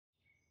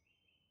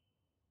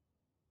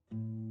We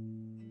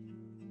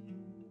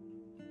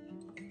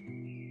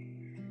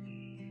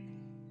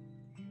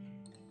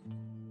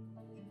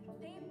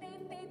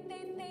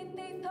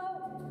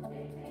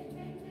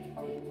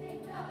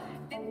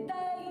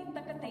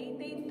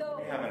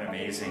have an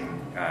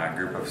amazing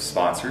group of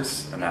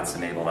sponsors, and that's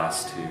enabled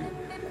us to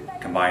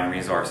combine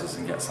resources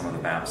and get some of the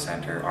Banff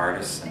Centre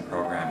artists and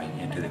programming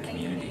into the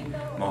community.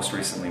 Most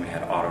recently we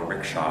had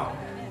Rickshaw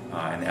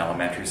in the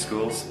elementary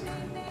schools,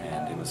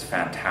 and it was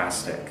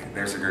fantastic.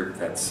 There's a group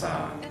that's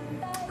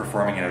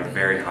performing at a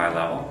very high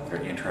level.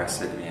 They're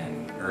interested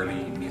in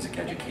early music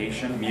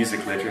education,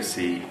 music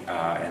literacy,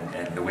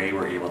 and the way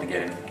we're able to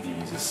get into the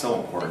communities is so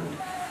important.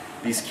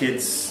 These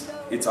kids,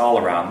 it's all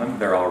around them,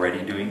 they're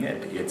already doing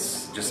it.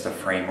 It's just a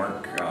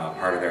framework,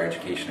 part of their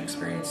education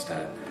experience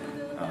to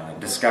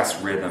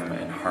discuss rhythm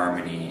and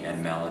harmony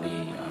and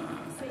melody.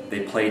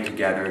 They play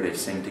together, they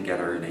sing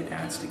together, they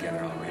dance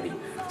together already.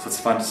 So it's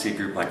fun to see a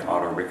group like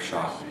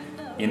Rickshaw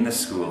in the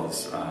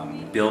schools,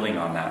 building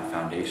on that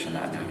foundation,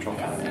 that natural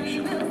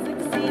foundation.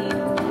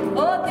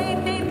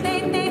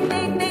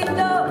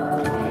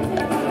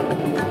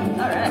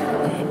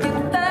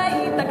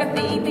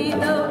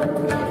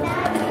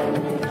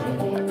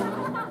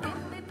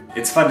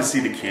 It's fun to see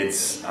the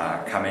kids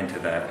come into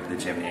the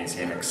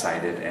gymnasium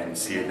excited and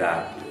see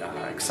that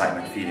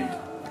excitement feed into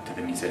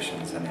the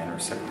musicians and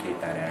reciprocate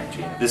that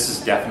energy. This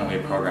is definitely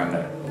a program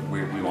that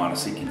we want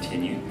to see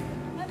continue.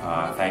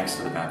 Thanks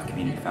to the Banff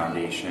Community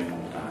Foundation,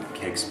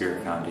 Keg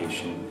Spirit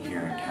Foundation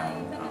here in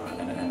town,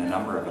 and a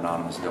number of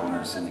anonymous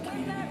donors in the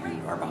community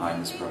who are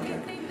behind this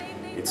project.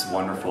 It's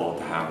wonderful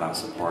to have that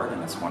support,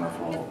 and it's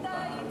wonderful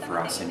for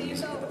us in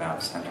music at the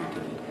Banff Centre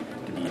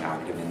to be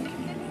active in the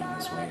community in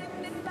this way.